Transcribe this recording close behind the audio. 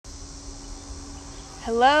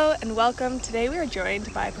Hello and welcome. Today we are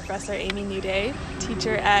joined by Professor Amy Newday,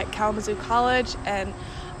 teacher at Kalamazoo College and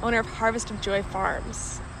owner of Harvest of Joy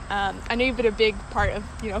Farms. I know you've been a big part of,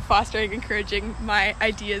 fostering, encouraging my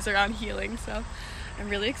ideas around healing, so I'm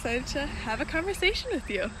really excited to have a conversation with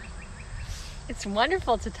you. It's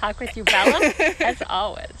wonderful to talk with you, Bella, as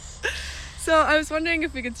always. So I was wondering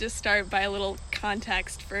if we could just start by a little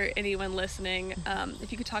context for anyone listening.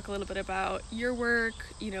 If you could talk a little bit about your work,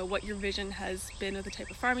 what your vision has been of the type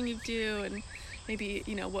of farming you do, and maybe,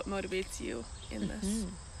 what motivates you in this. Mm-hmm.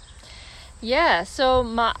 Yeah,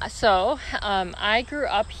 so I grew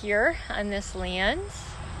up here on this land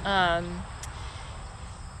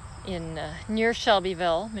in near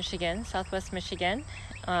Shelbyville, Michigan, Southwest Michigan.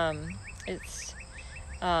 It's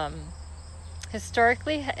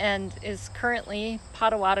historically and is currently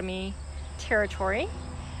Potawatomi territory.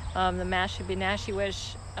 The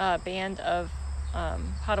Mashabi-Nashiwish band of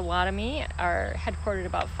Potawatomi are headquartered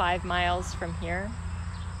about 5 miles from here.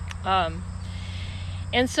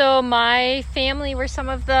 And so my family were some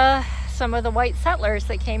of the white settlers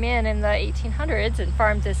that came in the 1800s and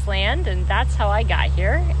farmed this land, and that's how I got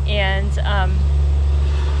here. And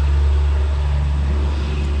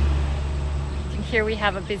here we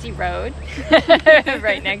have a busy road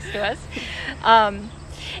right next to us.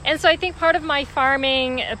 And so I think part of my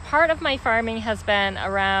farming has been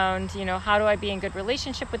around, how do I be in good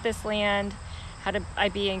relationship with this land? How do I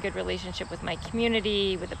be in good relationship with my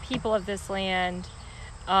community, with the people of this land?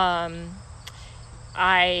 My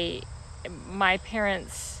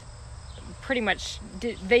parents pretty much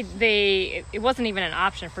did, it wasn't even an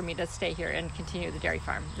option for me to stay here and continue the dairy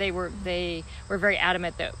farm. They were very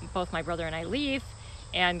adamant that both my brother and I leave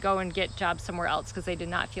and go and get jobs somewhere else because they did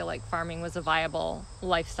not feel like farming was a viable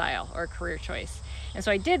lifestyle or career choice. And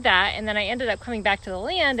so I did that, and then I ended up coming back to the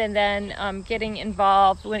land and then getting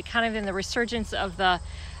involved kind of in the resurgence of the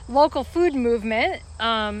local food movement,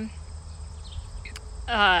 kind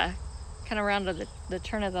of around the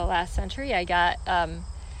turn of the last century. I got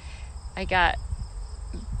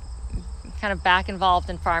kind of back involved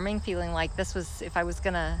in farming, feeling like this was, if I was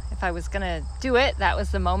gonna do it, that was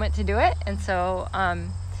the moment to do it. And so I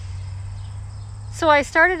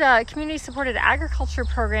started a community supported agriculture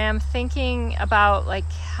program, thinking about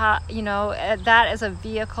how, that as a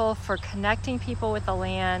vehicle for connecting people with the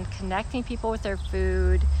land, connecting people with their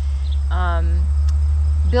food,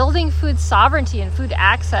 building food sovereignty and food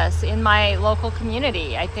access in my local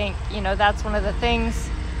community. I think, that's one of the things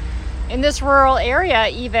in this rural area.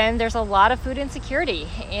 Even there's a lot of food insecurity,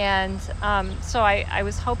 and so I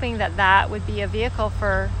was hoping that would be a vehicle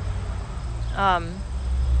for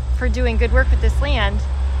doing good work with this land.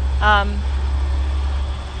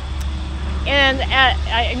 And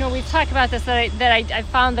I know we've talked about this, that I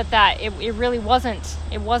found that it really wasn't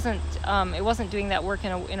doing that work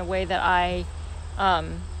in a way that I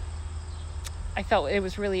felt it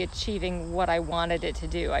was really achieving what I wanted it to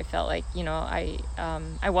do. I felt like,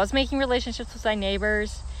 I was making relationships with my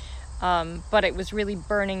neighbors, but it was really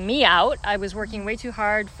burning me out. I was working way too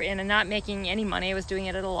hard and not making any money. I was doing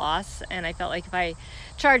it at a loss, and I felt like if I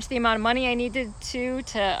charged the amount of money I needed to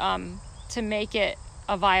make it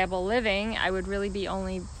a viable living, I would really be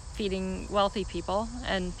only feeding wealthy people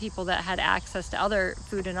and people that had access to other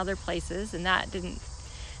food in other places, and that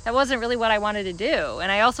wasn't really what I wanted to do.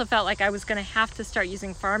 And I also felt like I was going to have to start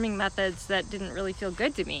using farming methods that didn't really feel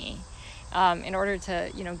good to me, in order to,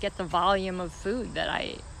 get the volume of food that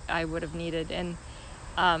I would have needed. And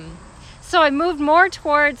so I moved more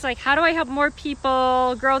towards how do I help more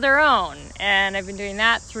people grow their own? And I've been doing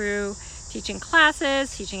that through teaching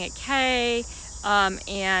classes, teaching at K,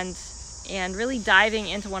 and really diving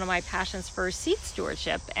into one of my passions for seed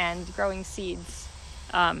stewardship and growing seeds,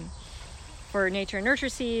 for nature and nurture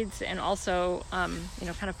seeds, and also,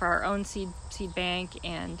 kind of for our own seed bank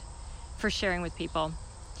and for sharing with people.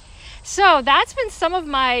 So that's been some of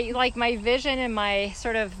my vision and my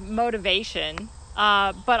sort of motivation.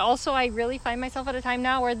 But also I really find myself at a time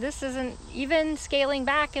now where this isn't even scaling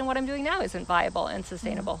back, and what I'm doing now isn't viable and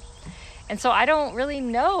sustainable. Mm-hmm. And so I don't really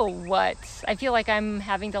know I feel like I'm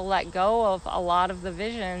having to let go of a lot of the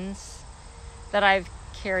visions that I've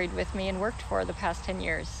carried with me and worked for the past 10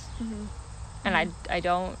 years. Mm-hmm. And I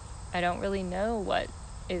don't really know what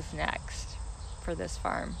is next for this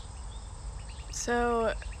farm.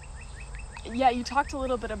 So, yeah, you talked a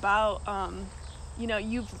little bit about,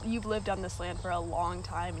 you've lived on this land for a long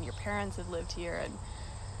time, and your parents have lived here.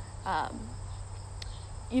 And,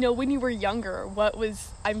 when you were younger,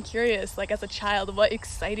 I'm curious, as a child, what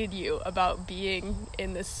excited you about being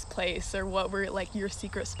in this place, or what were your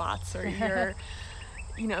secret spots, or your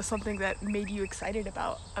something that made you excited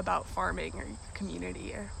about farming or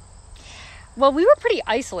community? Or Well, we were pretty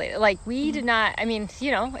isolated. Like, we did not,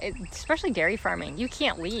 especially dairy farming, you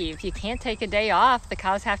can't leave. You can't take a day off. The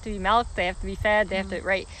cows have to be milked. They have to be fed. They have to,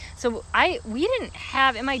 right? So we didn't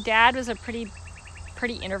have, and my dad was a pretty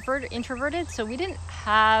introverted. So we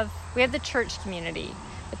had the church community,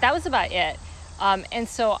 but that was about it. And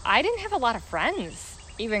so I didn't have a lot of friends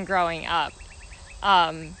even growing up.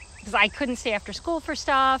 Because I couldn't stay after school for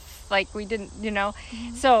stuff, like we didn't,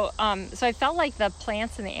 So I felt like the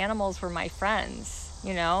plants and the animals were my friends,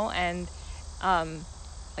 and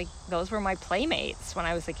like those were my playmates when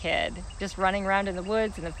I was a kid, just running around in the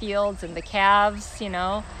woods and the fields and the calves,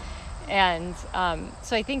 and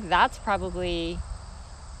so I think that's probably,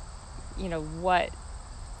 what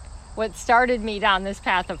started me down this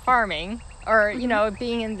path of farming. Or,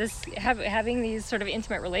 being in this, having these sort of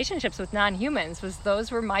intimate relationships with non-humans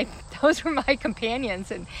those were my companions,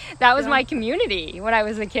 and that was my community when I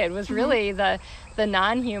was a kid, was really the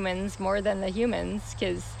non-humans more than the humans,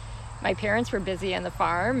 because my parents were busy on the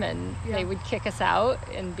farm, and they would kick us out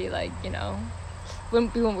and be like,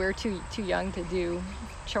 when we were too young to do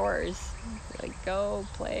chores, like, go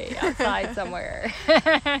play outside somewhere.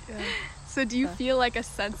 So do you feel like a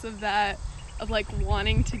sense of that, of like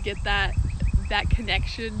wanting to get that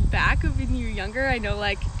connection back of when you were younger? I know,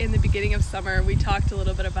 like, in the beginning of summer we talked a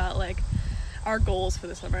little bit about like our goals for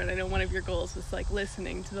the summer, and I know one of your goals was like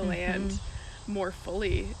listening to the land more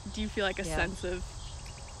fully. Do you feel like a sense of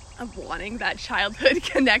wanting that childhood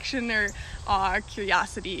connection or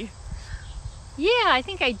curiosity? Yeah, I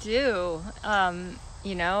think I do. And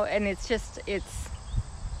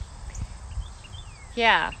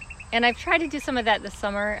and I've tried to do some of that this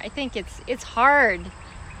summer. I think it's hard.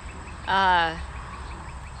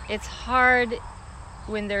 It's hard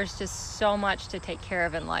when there's just so much to take care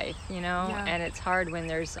of in life, and it's hard when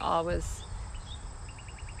there's always,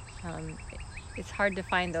 it's hard to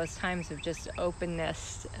find those times of just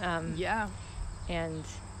openness. And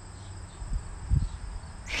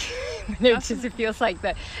it feels like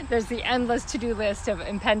that there's the endless to-do list of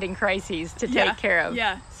impending crises to take care of.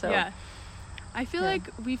 I feel like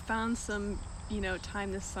we found some,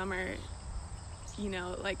 time this summer,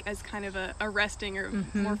 like as kind of a resting or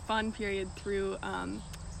more fun period through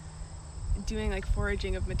doing like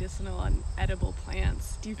foraging of medicinal and edible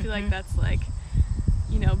plants. Do you feel like that's like,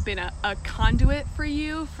 been a conduit for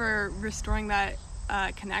you for restoring that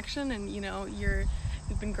connection? And you've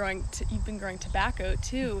been growing tobacco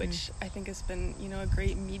too, which I think has been a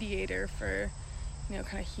great mediator for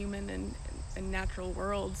kind of human and natural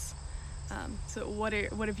worlds. So what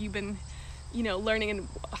have you been learning, and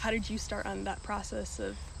how did you start on that process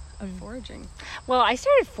of foraging? Well, I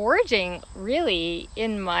started foraging really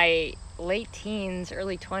in my late teens,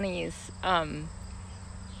 early 20s.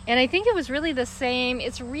 And I think it was really the same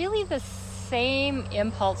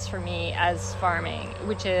impulse for me as farming,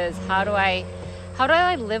 which is how do I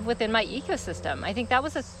live within my ecosystem? I think that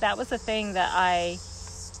was a thing that I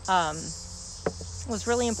was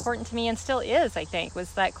really important to me, and still is, I think,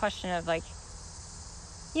 was that question of like,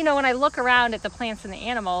 when I look around at the plants and the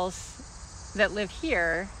animals that live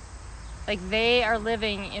here, like they are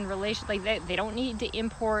living in relation, like they don't need to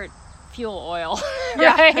import fuel oil,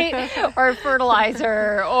 right? Or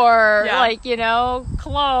fertilizer, or like,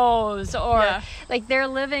 clothes, or like they're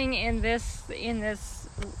living in this,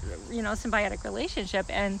 symbiotic relationship.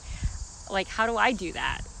 And like, how do I do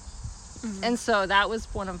that? And so that was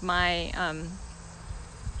one of my,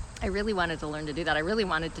 I really wanted to learn to do that. I really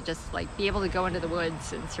wanted to just like be able to go into the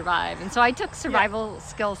woods and survive. And so I took survival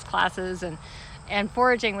skills classes, and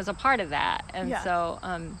foraging was a part of that. And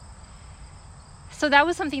so that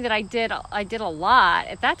was something that I did a lot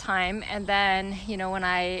at that time. And then, when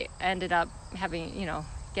I ended up having,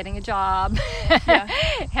 getting a job, I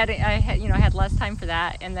had less time for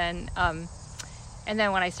that. And then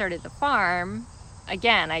when I started the farm,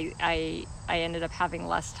 again, I ended up having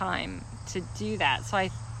less time to do that. So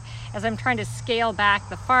as I'm trying to scale back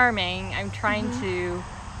the farming, I'm trying to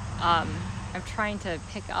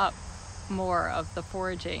pick up more of the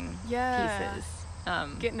foraging pieces.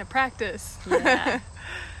 Get into practice. Yeah.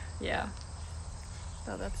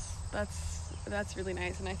 So that's really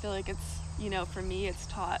nice, and I feel like it's for me it's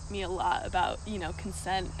taught me a lot about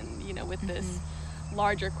consent, and with this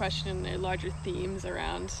larger question or larger themes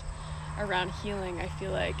around healing. I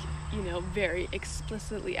feel like very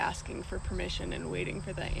explicitly asking for permission and waiting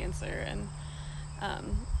for that answer, and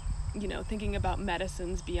thinking about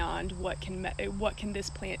medicines beyond what can this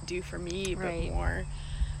plant do for me, but more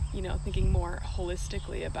thinking more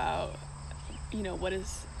holistically about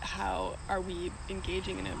how are we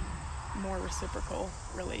engaging in a more reciprocal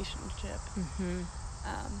relationship. Mm-hmm.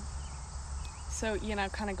 So,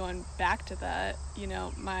 kind of going back to that,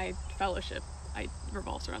 my fellowship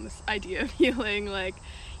revolves around this idea of healing, like,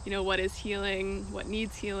 what is healing, what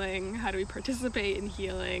needs healing, how do we participate in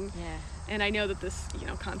healing? Yeah. And I know that this,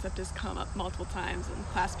 concept has come up multiple times in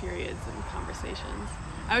class periods and conversations.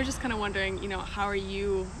 I was just kind of wondering, how are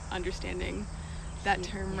you understanding that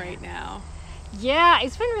term right now? Yeah,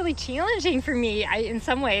 it's been really challenging for me in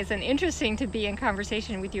some ways, and interesting to be in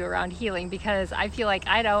conversation with you around healing, because I feel like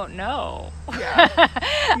I don't know. Yeah.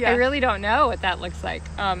 I really don't know what that looks like.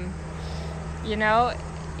 And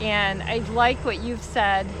I like what you've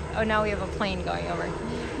said. Oh, now we have a plane going over. A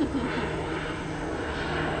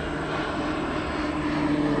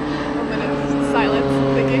minute of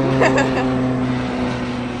silence, thinking.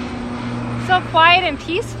 So quiet and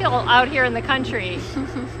peaceful out here in the country.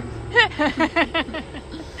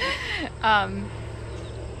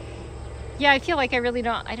 I feel like I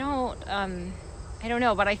don't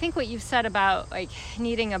know, but I think what you've said about like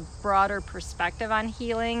needing a broader perspective on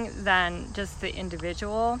healing than just the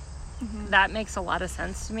individual, that makes a lot of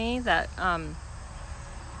sense to me. That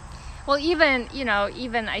even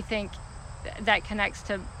I think that connects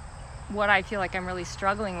to what I feel like I'm really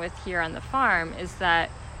struggling with here on the farm, is that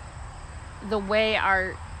the way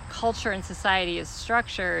our culture and society is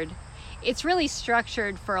structured, it's really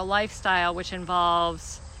structured for a lifestyle which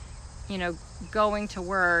involves, going to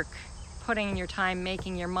work, putting in your time,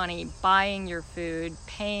 making your money, buying your food,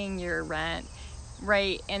 paying your rent,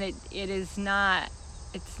 right? And it's not,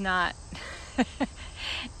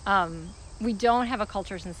 we don't have a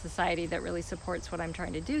culture and society that really supports what I'm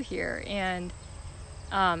trying to do here. And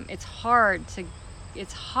it's hard to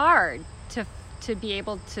be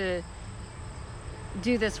able to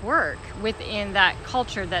do this work within that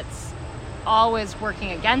culture that's always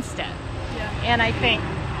working against it. Yeah. And I think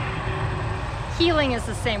healing is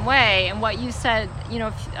the same way. And what you said,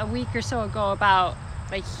 a week or so ago about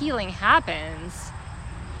like healing happens,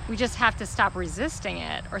 we just have to stop resisting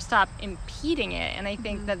it or stop impeding it. And I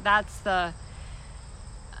think that's the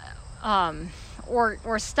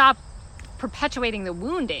or stop perpetuating the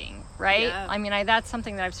wounding, right? Yeah. I mean, that's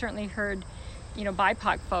something that I've certainly heard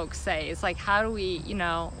BIPOC folks say, is like, how do we,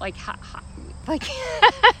 like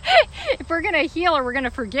if we're going to heal, or we're going to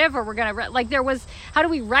forgive, or we're going to, how do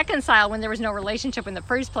we reconcile when there was no relationship in the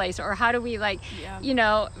first place? Or how do we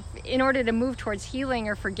in order to move towards healing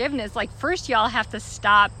or forgiveness, like first y'all have to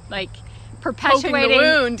stop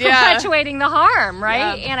perpetuating the harm,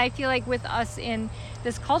 right? Yeah. And I feel like with us in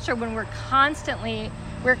this culture, when we're constantly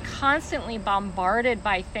bombarded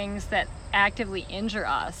by things that actively injure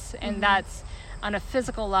us, and that's on a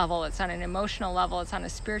physical level, it's on an emotional level, it's on a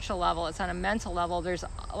spiritual level, it's on a mental level. There's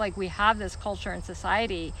we have this culture and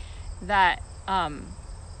society that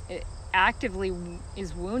it actively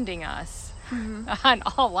is wounding us on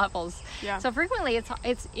all levels. Yeah. So frequently it's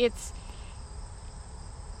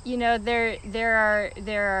there are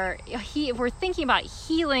if we're thinking about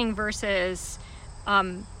healing versus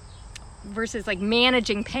like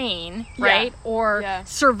managing pain, right? Or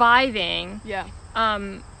surviving. Yeah.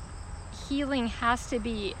 Healing has to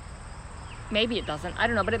be, maybe it doesn't, I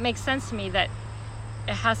don't know, but it makes sense to me that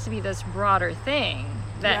it has to be this broader thing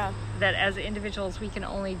that as individuals we can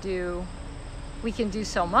do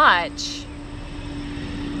so much.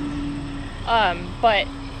 But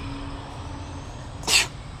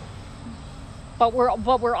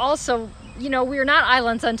we're also, we're not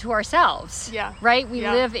islands unto ourselves. Yeah. Right? We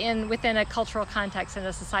live within a cultural context and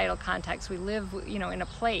a societal context. We live, in a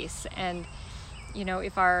place, and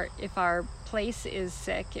if our place is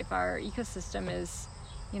sick, if our ecosystem is,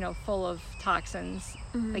 full of toxins,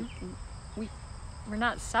 we're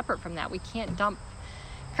not separate from that. We can't dump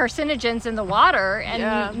carcinogens in the water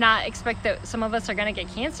and not expect that some of us are going to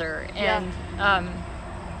get cancer. And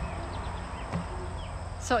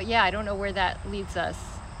I don't know where that leads us.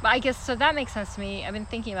 But I guess, so that makes sense to me. I've been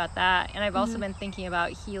thinking about that. And I've also been thinking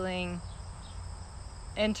about healing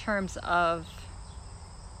in terms of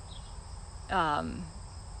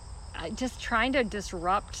just trying to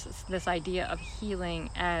disrupt this idea of healing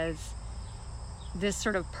as this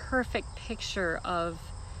sort of perfect picture of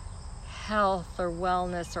health or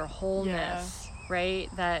wellness or wholeness, right?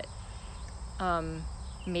 That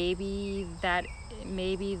maybe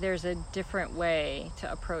there's a different way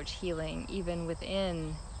to approach healing, even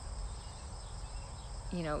within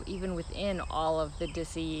all of the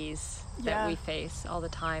disease that we face all the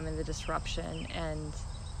time, and the disruption. And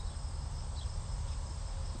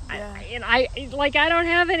I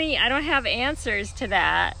don't have answers to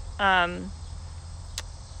that.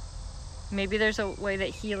 Maybe there's a way that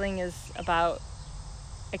healing is about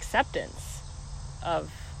acceptance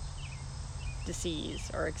of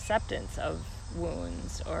disease or acceptance of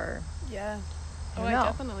wounds or I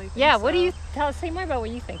definitely think yeah so. What do you say more about what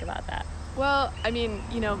you think about that? Well, I mean,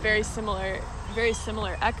 very similar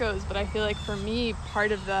echoes, but I feel like for me,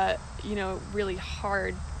 part of that, really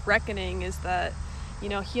hard reckoning is that,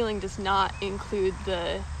 healing does not include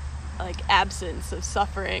the absence of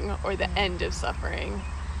suffering or the end of suffering.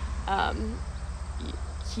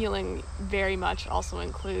 Healing very much also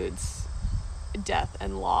includes death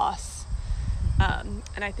and loss.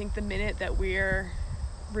 And I think the minute that we're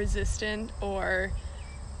resistant or,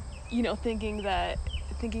 thinking that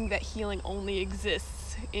healing only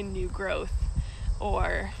exists in new growth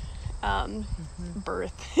or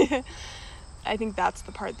birth, I think that's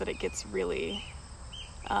the part that it gets really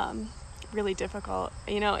difficult.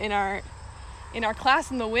 In our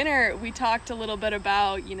class in the winter, we talked a little bit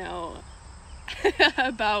about,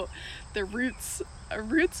 about the roots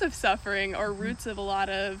of suffering or roots of a lot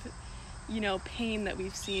of, pain that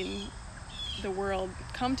we've seen the world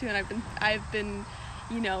come to. And I've been,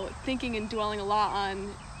 thinking and dwelling a lot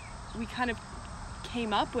on, we kind of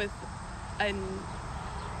came up with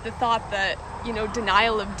the thought that,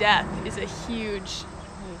 denial of death is a huge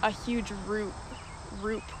root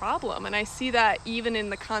problem. And I see that even in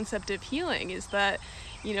the concept of healing, is that,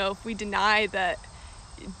 if we deny that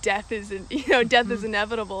death is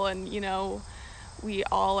inevitable, and, we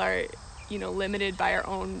all are, limited by our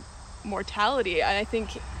own mortality. And I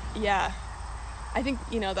think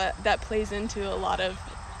that plays into a lot of,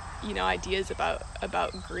 ideas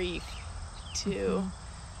about grief too.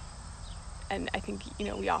 And I think,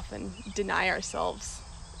 we often deny ourselves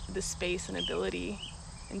the space and ability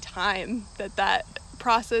and time that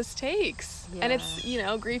process takes. Yeah. And it's,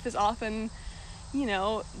 grief is often,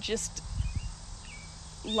 just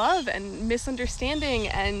love and misunderstanding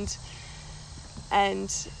and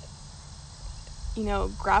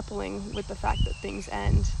grappling with the fact that things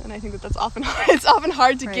end. And I think that's often hard. It's often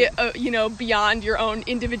hard to get, beyond your own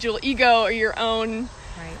individual ego or your own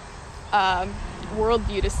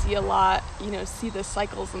worldview to see a lot, see the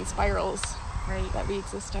cycles and spirals that we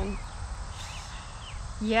exist in.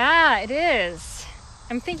 Yeah, it is.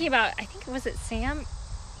 I'm thinking about, I think, was it Sam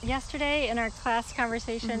yesterday in our class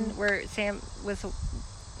conversation where Sam was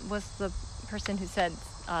the person who said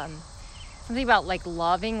something about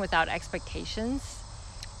loving without expectations.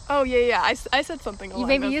 Oh yeah. I said something along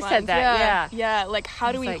maybe those you lines. Said that. Yeah.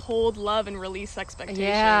 How do we hold love and release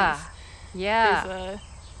expectations? Yeah.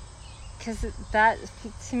 Because that,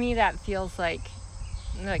 to me, that feels like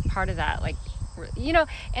part of that,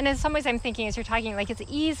 and in some ways I'm thinking as you're talking, it's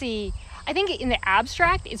easy. I think in the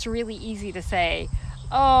abstract, it's really easy to say,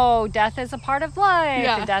 oh, death is a part of life,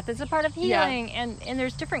 and death is a part of healing, and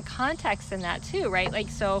there's different contexts in that too, right?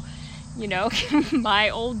 So,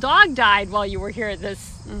 my old dog died while you were here at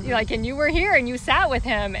this, and you were here and you sat with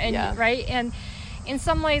him, and right, and in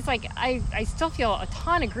some ways, I still feel a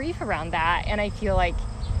ton of grief around that, and I feel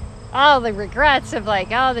all the regrets of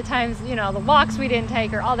the times, the walks we didn't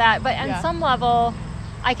take or all that, but on some level,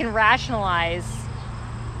 I can rationalize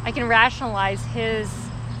his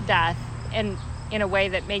death in a way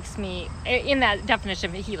that makes me, in that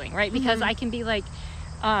definition of healing, right? Because I can be well,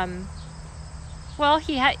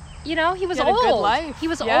 he had, he was old. A good life. He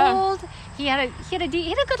was old. He had a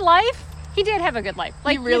good life. He did have a good life.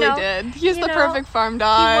 He really did. He's the perfect farm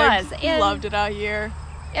dog. He was. He loved it out here.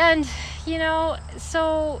 And,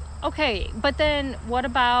 so, okay, but then what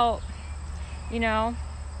about, I'm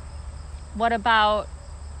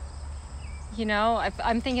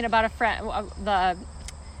thinking about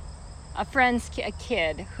a friend's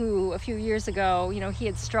kid who a few years ago, he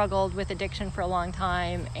had struggled with addiction for a long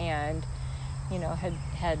time and,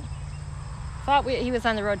 had thought he was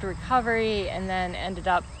on the road to recovery, and then ended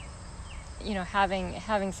up,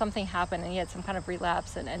 having something happen, and he had some kind of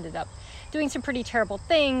relapse and ended up doing some pretty terrible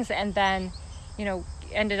things, and then,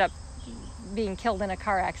 ended up being killed in a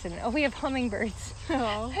car accident. Oh, we have hummingbirds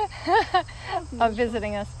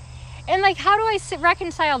visiting us. And how do I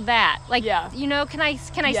reconcile that? Can I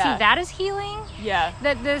see that as healing? Yeah.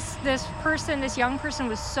 That this young person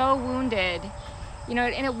was so wounded,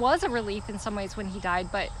 and it was a relief in some ways when he died,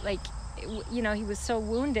 but he was so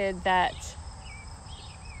wounded that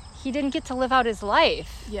he didn't get to live out his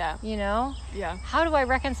life. Yeah. Yeah. How do I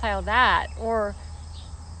reconcile that? Or,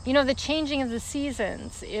 the changing of the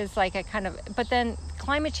seasons is a kind of, but then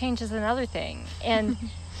climate change is another thing. And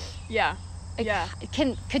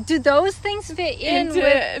could do those things fit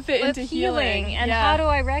into healing? And how do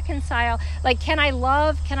I reconcile? Can I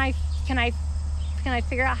love? Can I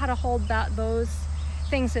figure out how to hold those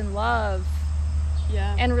things in love?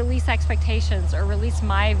 and release expectations, or release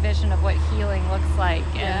my vision of what healing looks like.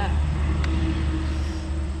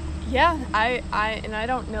 I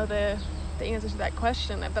don't know the answer to that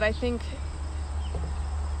question, but I think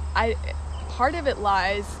part of it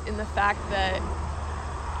lies in the fact that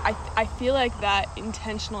I feel like that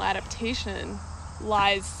intentional adaptation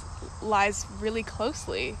lies really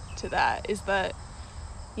closely to that, is that,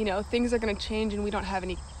 you know, things are going to change and we don't have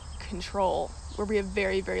any control, where we have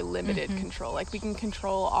very, very limited control. Like, we can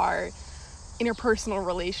control our interpersonal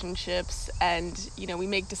relationships and, you know, we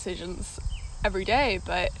make decisions every day,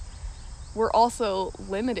 but we're also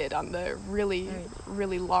limited on the really,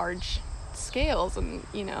 really large scales. And,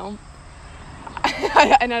 you know,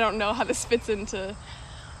 and I don't know how this fits into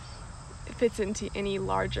any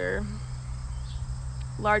larger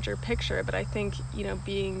picture, but I think, you know,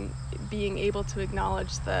 being able to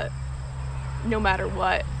acknowledge that no matter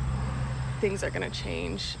what, things are going to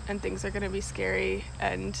change and things are going to be scary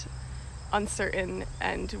and uncertain,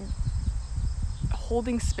 and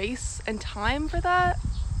holding space and time for that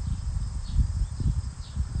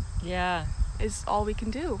is all we can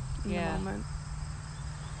do in the moment.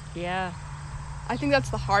 I think that's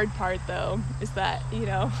the hard part, though, is that, you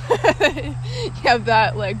know, you have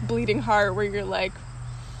that, like, bleeding heart where you're like,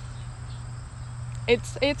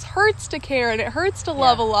 it hurts to care and it hurts to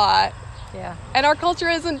love a lot. And our culture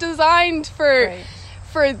isn't designed for,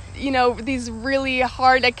 you know, these really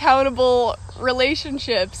hard, accountable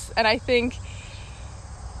relationships. And I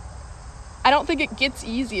don't think it gets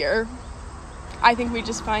easier. I think we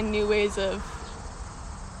just find new ways of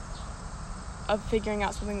figuring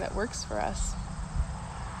out something that works for us.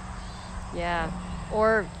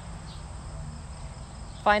 Or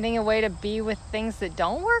finding a way to be with things that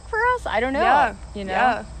don't work for us. I don't know. You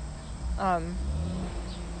know?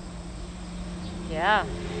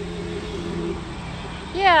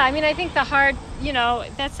 I mean, I think the hard, you know,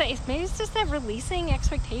 maybe it's just that releasing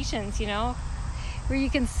expectations, you know, where you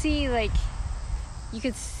can see, like, you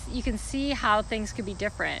can see how things could be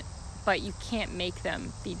different, but you can't make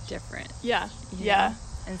them be different. You know?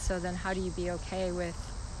 And so then how do you be okay with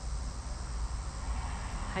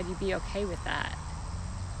that?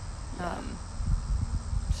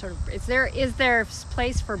 Sort of, is there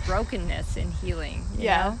place for brokenness in healing? You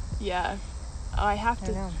know? Oh, I have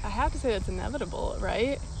to say that's inevitable,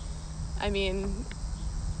 right? I mean,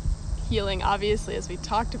 healing, obviously, as we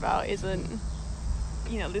talked about, isn't,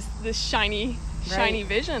 you know, this shiny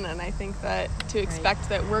vision, and I think that to expect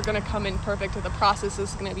that we're going to come in perfect, or the process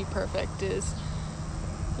is going to be perfect, is,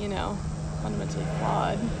 you know, fundamentally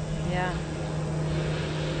flawed.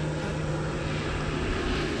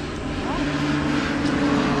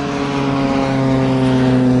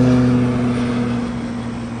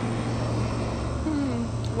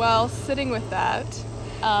 Well, sitting with that,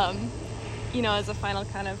 you know, as a final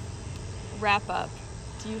kind of wrap up,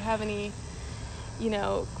 do you have any, you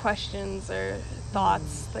know, questions or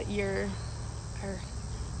thoughts that or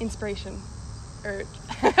inspiration, or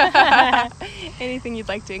anything you'd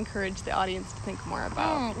like to encourage the audience to think more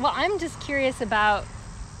about? Well, I'm just curious about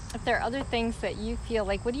if there are other things that you feel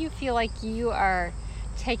like, what do you feel like you are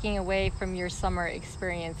taking away from your summer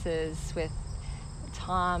experiences with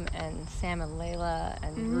Tom and Sam and Layla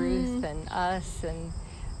and Ruth and us, and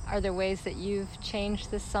are there ways that you've changed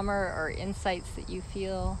this summer, or insights that you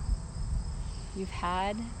feel you've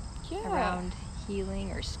had around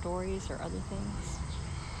healing, or stories, or other things?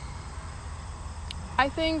 I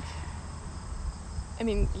think, I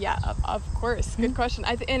mean, of course, good question.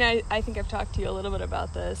 I think I've talked to you a little bit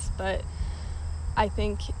about this, but I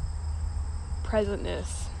think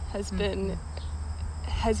presentness has been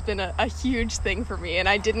a huge thing for me, and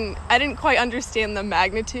I didn't quite understand the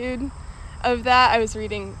magnitude of that. I was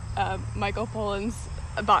reading Michael Pollan's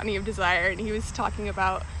Botany of Desire, and he was talking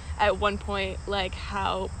about at one point, like,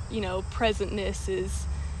 how, you know,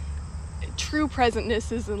 true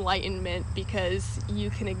presentness is enlightenment, because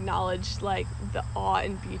you can acknowledge, like, the awe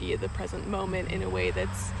and beauty of the present moment in a way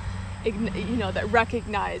that's, you know, that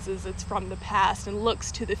recognizes it's from the past and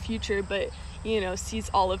looks to the future, but, you know, sees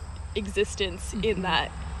all of existence in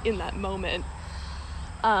that moment.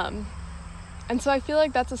 And so I feel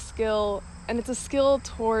like that's a skill, and it's a skill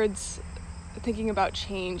towards thinking about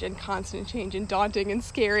change, and constant change, and daunting and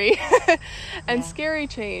scary and scary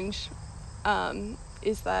change,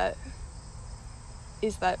 is that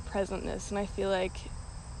presentness. And I feel like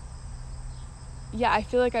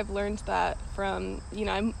I've learned that from, you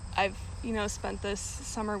know, I've you know, spent this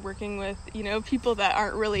summer working with, you know, people that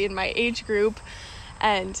aren't really in my age group,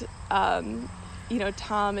 and you know,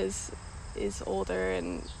 Tom is older,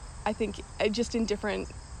 and I think just in different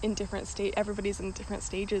in different everybody's in different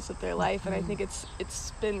stages of their life. And I think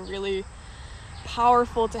it's been really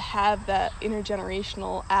powerful to have that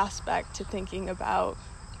intergenerational aspect to thinking about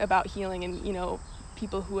healing, and, you know,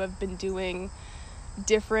 people who have been doing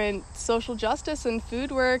different social justice and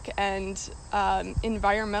food work and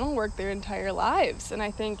environmental work their entire lives. And I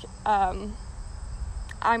think I'm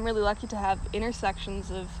really lucky to have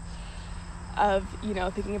intersections of, you know,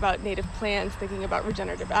 thinking about native plants, thinking about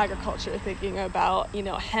regenerative agriculture, thinking about, you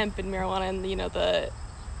know, hemp and marijuana and, you know, the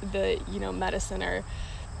you know, medicine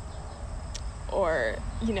or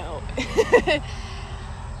you know,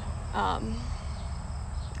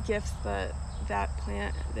 gifts that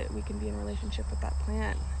plant, that we can be in relationship with that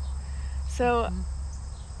plant. So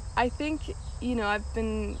I think, you know,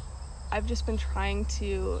 I've just been trying to,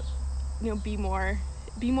 you know, be more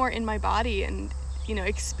in my body and, you know,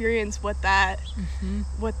 experience what that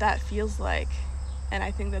feels like. And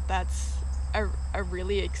I think that that's a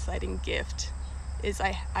really exciting gift, is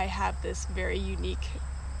I have this very unique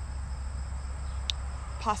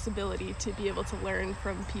possibility to be able to learn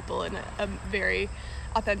from people in a very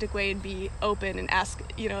authentic way and be open and ask,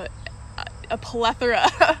 you know, a plethora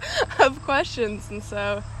of questions. And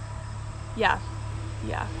so yeah,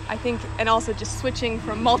 I think, and also just switching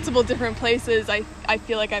from multiple different places, I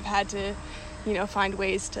feel like I've had to, you know, find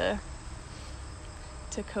ways to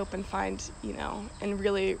cope and find, you know, and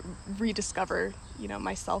really rediscover, you know,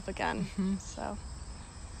 myself again. So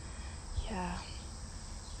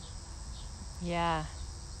yeah.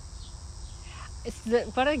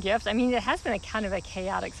 What a gift. I mean, it has been a kind of a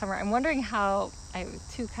chaotic summer. I'm wondering how, I have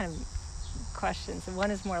two kind of questions. And one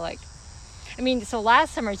is more like, I mean, so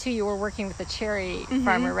last summer too, you were working with a cherry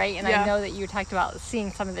farmer, right? And I know that you talked about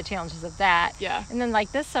seeing some of the challenges of that. Yeah. And then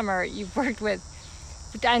like this summer, you've worked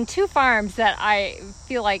on two farms that I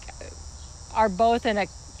feel like are both in I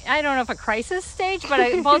don't know if a crisis stage,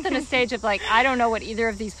 but both in a stage of like, I don't know what either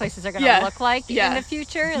of these places are going to look like in the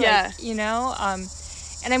future. Like, you know,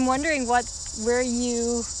 and I'm wondering where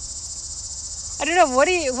you, I don't know,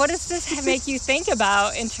 what does this make you think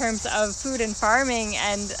about in terms of food and farming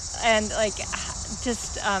and like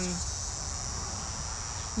just,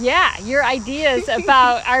 your ideas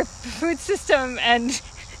about our food system and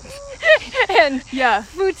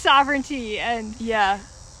food sovereignty and. Yeah.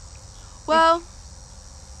 Well,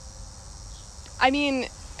 I mean,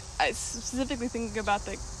 specifically thinking about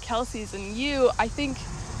the Kelseys and you, I think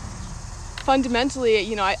fundamentally,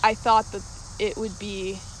 you know, I thought that it would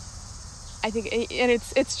be, I think, and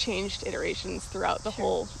it's changed iterations throughout the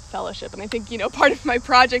whole fellowship. And I think, you know, part of my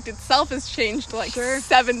project itself has changed like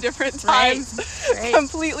 7 different times,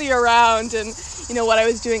 completely around. And, you know, what I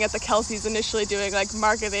was doing at the Kelseys, initially doing like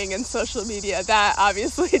marketing and social media, that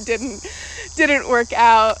obviously didn't work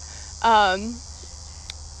out.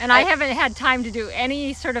 And I haven't had time to do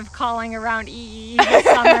any sort of calling around EE this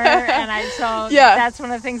summer, and that's one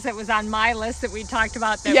of the things that was on my list that we talked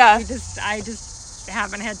about that I just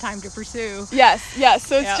haven't had time to pursue. Yes.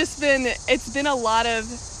 So it's been a lot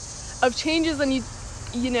of changes, and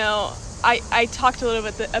you know, I talked a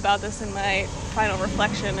little bit about this in my final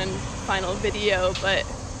reflection and final video, but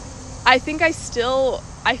I think I feel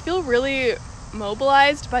really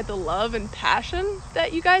mobilized by the love and passion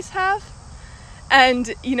that you guys have.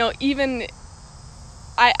 And, you know, even,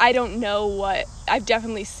 I don't know what, I've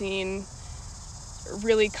definitely seen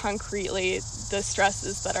really concretely the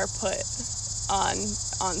stresses that are put on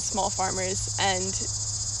small farmers, and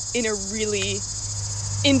in a really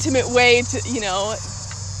intimate way to, you know,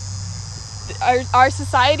 our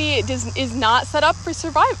society is not set up for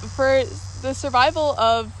the survival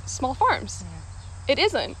of small farms. Yeah. It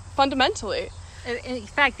isn't, fundamentally. In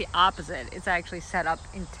fact, the opposite. It's actually set up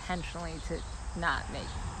intentionally to not make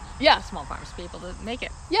small farms be able to make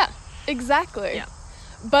it. Yeah, exactly. Yeah.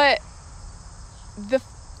 But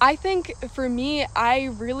I think for me, I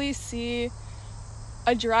really see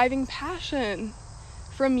a driving passion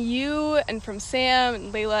from you and from Sam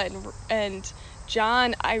and Layla and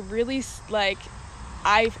John. I really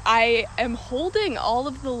I am holding all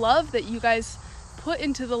of the love that you guys put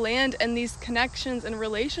into the land and these connections and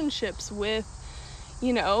relationships with,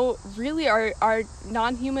 you know, really our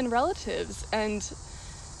non-human relatives. And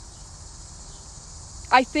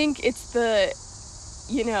I think it's the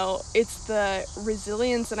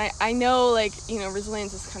resilience. And I know, like, you know,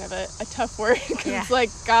 resilience is kind of a tough word, because it's like,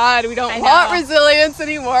 God, we don't want resilience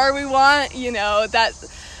anymore. We want, you know, that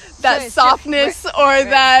softness or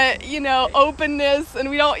that, you know, openness.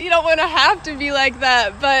 And you don't want to have to be like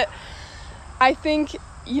that. But I think,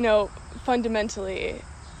 you know, fundamentally,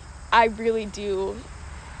 I really do,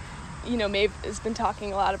 you know, Maeve has been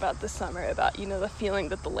talking a lot about this summer about, you know, the feeling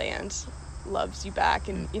that the land loves you back,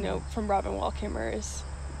 and you know, from Robin Wall Kimmerer's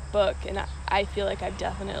book. And I feel like I've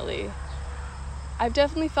definitely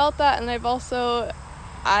felt that, and I've also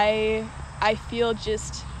I feel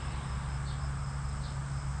just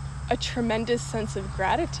a tremendous sense of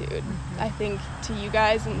gratitude, I think, to you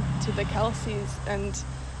guys and to the Kelseys. And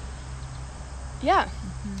yeah,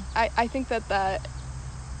 I think that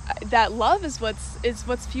love is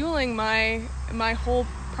what's fueling my whole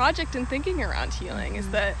project and thinking around healing, is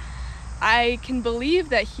that I can believe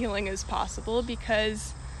that healing is possible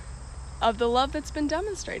because of the love that's been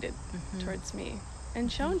demonstrated towards me and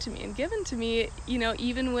shown to me and given to me, you know,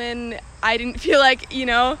 even when I didn't feel like, you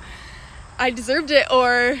know, I deserved it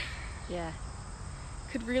or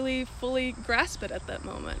could really fully grasp it at that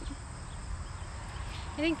moment.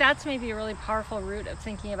 I think that's maybe a really powerful root of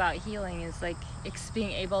thinking about healing, is like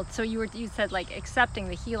being able, so you said like accepting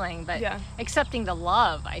the healing, but accepting the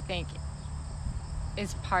love, I think,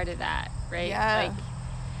 is part of that, right? Like,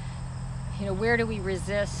 you know, where do we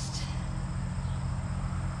resist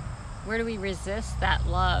that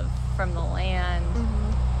love from the land,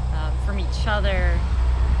 from each other?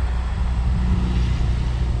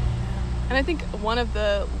 And I think one of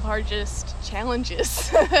the largest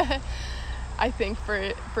challenges I think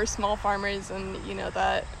for small farmers, and you know,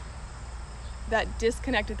 that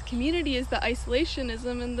disconnect with the community, is the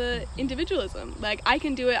isolationism and the individualism. Like, I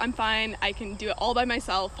can do it, I'm fine, I can do it all by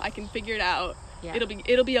myself, I can figure it out,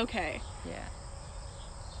 it'll be okay.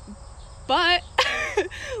 But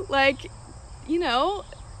like, you know,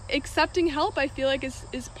 accepting help, I feel like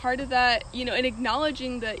is part of that, you know, and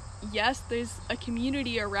acknowledging that yes, there's a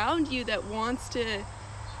community around you that wants to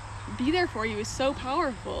be there for you is so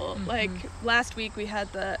powerful. Like last week we had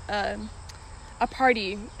a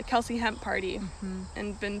party, a Kelsey Hemp party,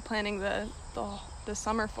 and been planning the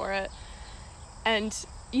summer for it. And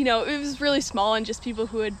you know, it was really small and just people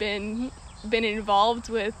who had been involved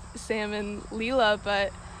with Sam and Leela,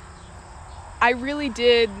 but I really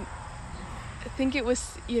did think it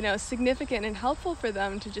was, you know, significant and helpful for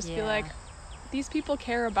them to just be like, these people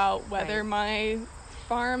care about whether my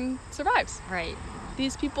farm survives. Right.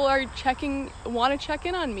 These people are want to check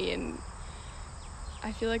in on me, and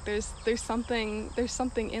I feel like there's something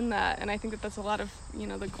in that, and I think that's a lot of, you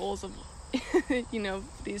know, the goals of you know,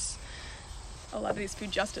 a lot of these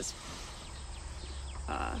food justice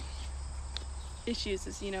issues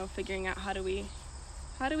is, you know, figuring out how do we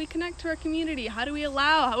connect to our community, how do we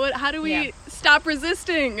allow, how do we stop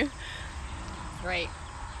resisting. Right.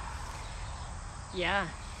 Yeah,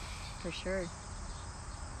 for sure.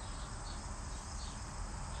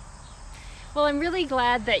 Well, I'm really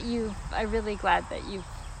glad that you've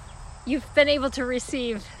been able to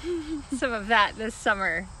receive some of that this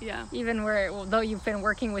summer. Yeah. Even though you've been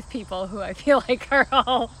working with people who I feel like are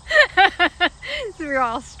all we're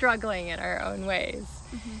all struggling in our own ways.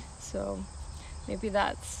 So maybe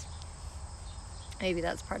that's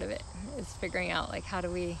part of it, is figuring out like, how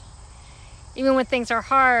do we, even when things are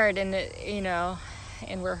hard and you know,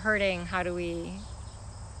 and we're hurting, how do we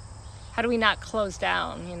not close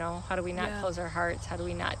down, you know? How do we not close our hearts? How do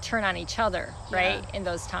we not turn on each other, right? In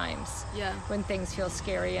those times when things feel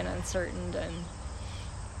scary and uncertain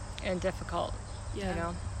and difficult, you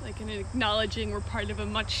know? Like, in acknowledging we're part of a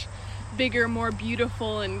much bigger, more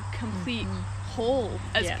beautiful and complete whole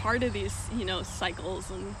as part of these, you know,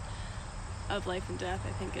 cycles and of life and death,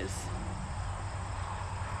 I think is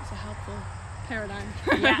a helpful paradigm.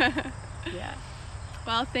 Yeah.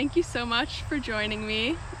 Well, thank you so much for joining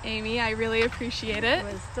me, Amy. I really appreciate it. It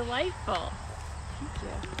was delightful.